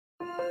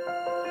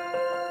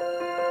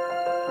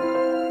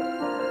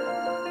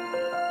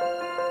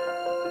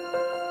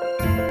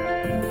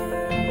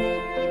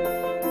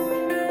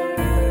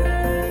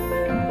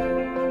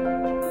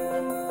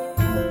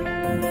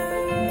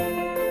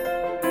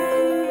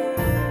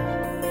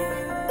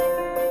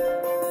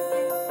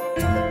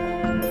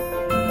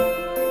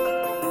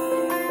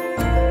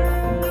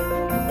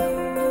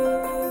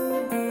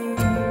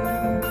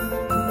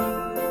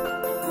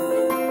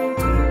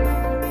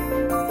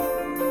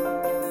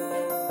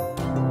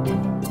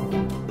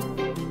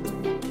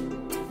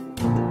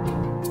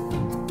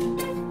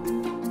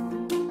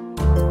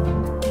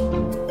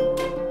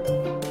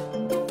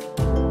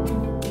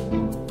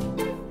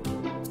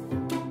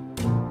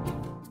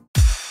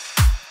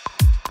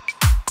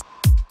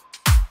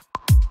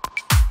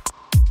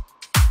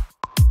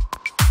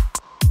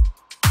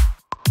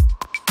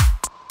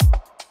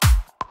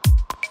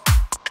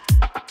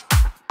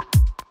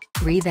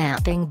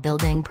Revamping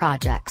building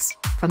projects,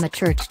 from a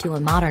church to a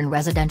modern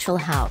residential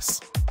house.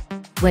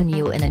 When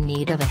you're in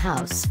need of a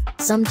house,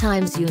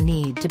 sometimes you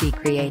need to be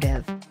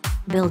creative.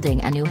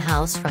 Building a new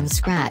house from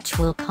scratch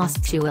will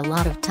cost you a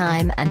lot of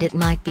time, and it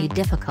might be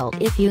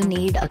difficult if you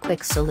need a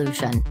quick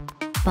solution.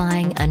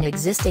 Buying an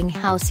existing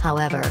house,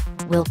 however,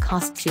 will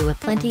cost you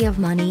plenty of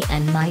money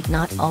and might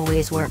not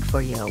always work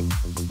for you.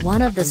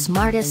 One of the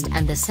smartest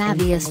and the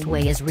savviest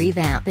way is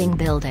revamping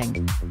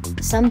building.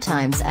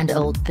 Sometimes an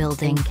old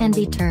building can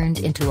be turned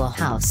into a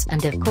house,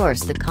 and of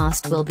course the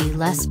cost will be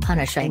less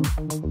punishing.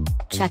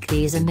 Check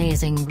these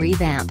amazing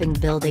revamping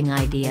building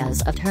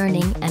ideas of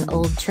turning an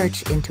old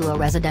church into a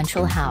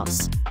residential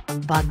house.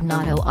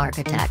 Bognato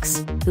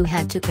Architects, who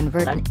had to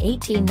convert an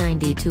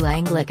 1892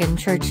 Anglican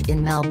church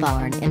in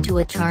Melbourne into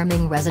a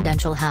charming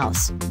residential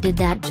house, did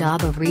that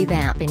job of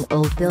revamping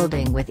old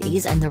building with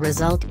ease, and the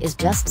result is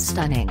just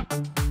stunning.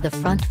 The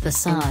front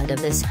facade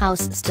of this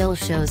house still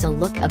shows a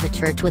look of a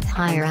church with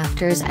high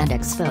rafters and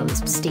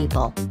exposed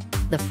steeple.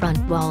 The front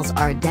walls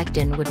are decked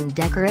in wooden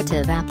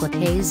decorative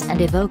appliques and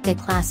evoke a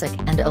classic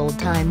and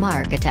old-time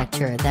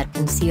architecture that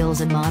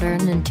conceals a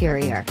modern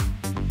interior.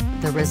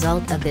 The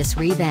result of this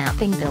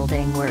revamping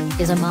building work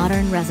is a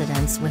modern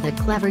residence with a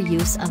clever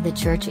use of the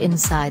church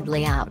inside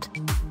layout.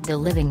 The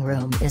living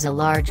room is a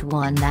large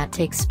one that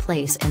takes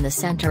place in the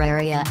center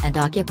area and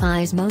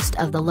occupies most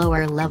of the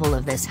lower level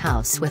of this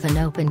house, with an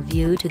open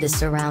view to the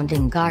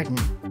surrounding garden.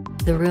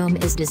 The room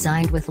is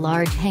designed with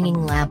large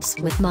hanging lamps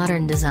with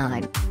modern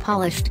design,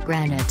 polished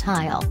granite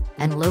tile,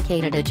 and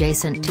located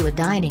adjacent to a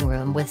dining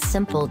room with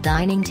simple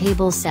dining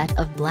table set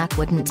of black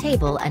wooden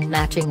table and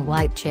matching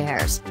white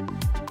chairs.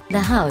 The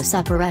house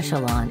upper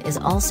echelon is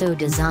also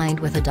designed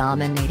with a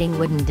dominating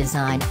wooden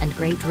design and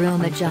great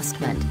room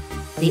adjustment.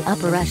 The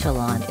upper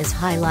echelon is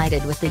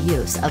highlighted with the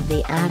use of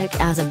the attic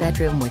as a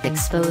bedroom with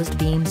exposed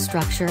beam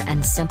structure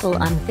and simple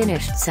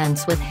unfinished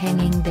scents with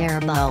hanging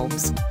bare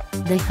bulbs.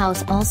 The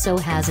house also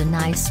has a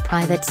nice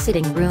private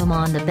sitting room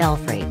on the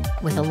belfry,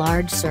 with a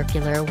large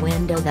circular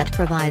window that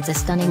provides a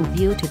stunning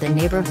view to the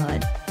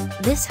neighborhood.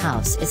 This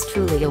house is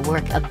truly a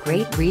work of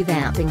great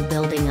revamping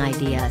building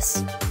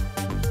ideas.